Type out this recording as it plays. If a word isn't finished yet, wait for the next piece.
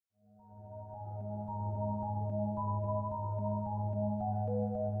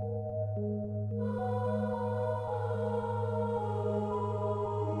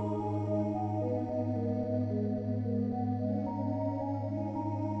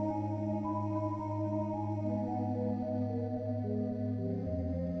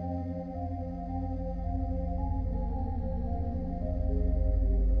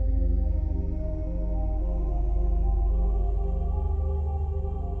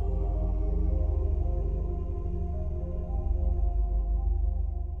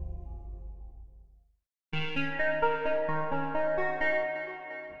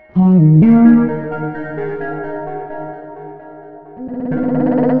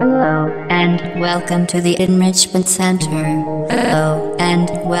and welcome to the Enrichment Center. Hello, and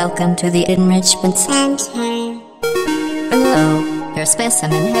welcome to the Enrichment Center. Hello, your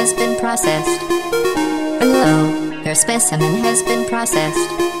specimen has been processed. Hello, your specimen has been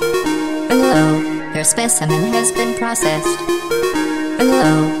processed. Hello, your specimen has been processed.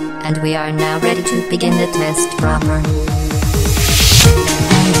 Hello, and we are now ready to begin the test proper.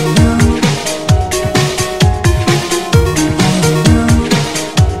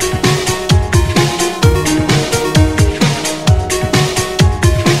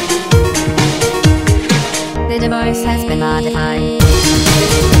 The device has been modified.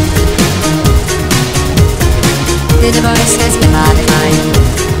 The device has been modified.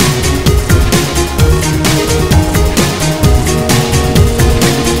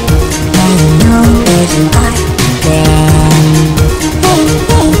 Hello, there's an art then.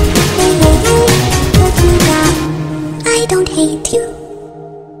 I don't hate you.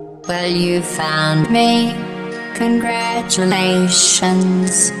 Well, you found me.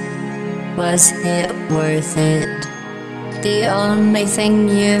 Congratulations. Was it worth it? The only thing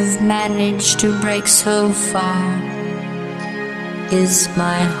you've managed to break so far is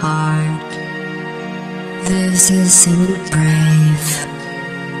my heart. This isn't brave.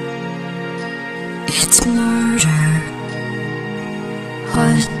 It's murder.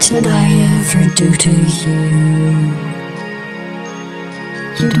 What did I ever do to you?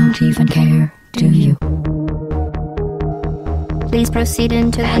 You don't even care, do you? Please proceed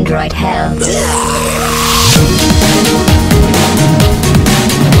into Android hell.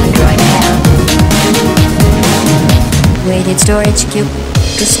 Android hell. Weighted storage cube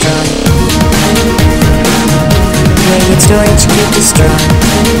destroyed. Weighted storage cube destroyed.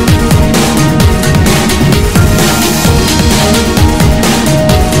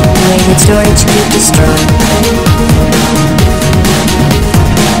 Weighted storage cube destroyed.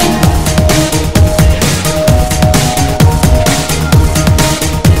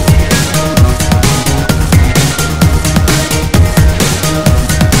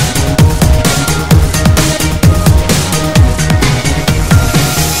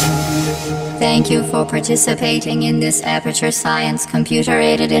 Thank you for participating in this Aperture Science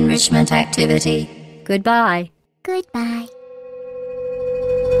computer-aided enrichment activity. Goodbye. Goodbye.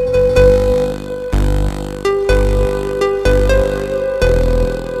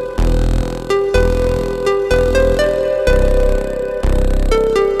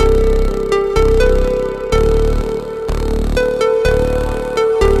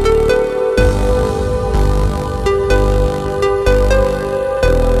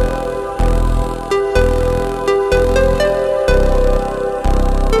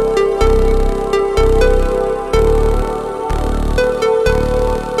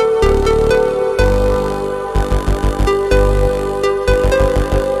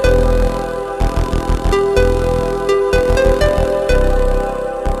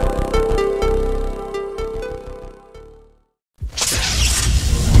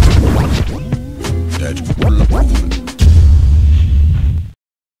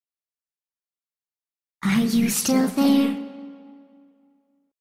 Are you still there?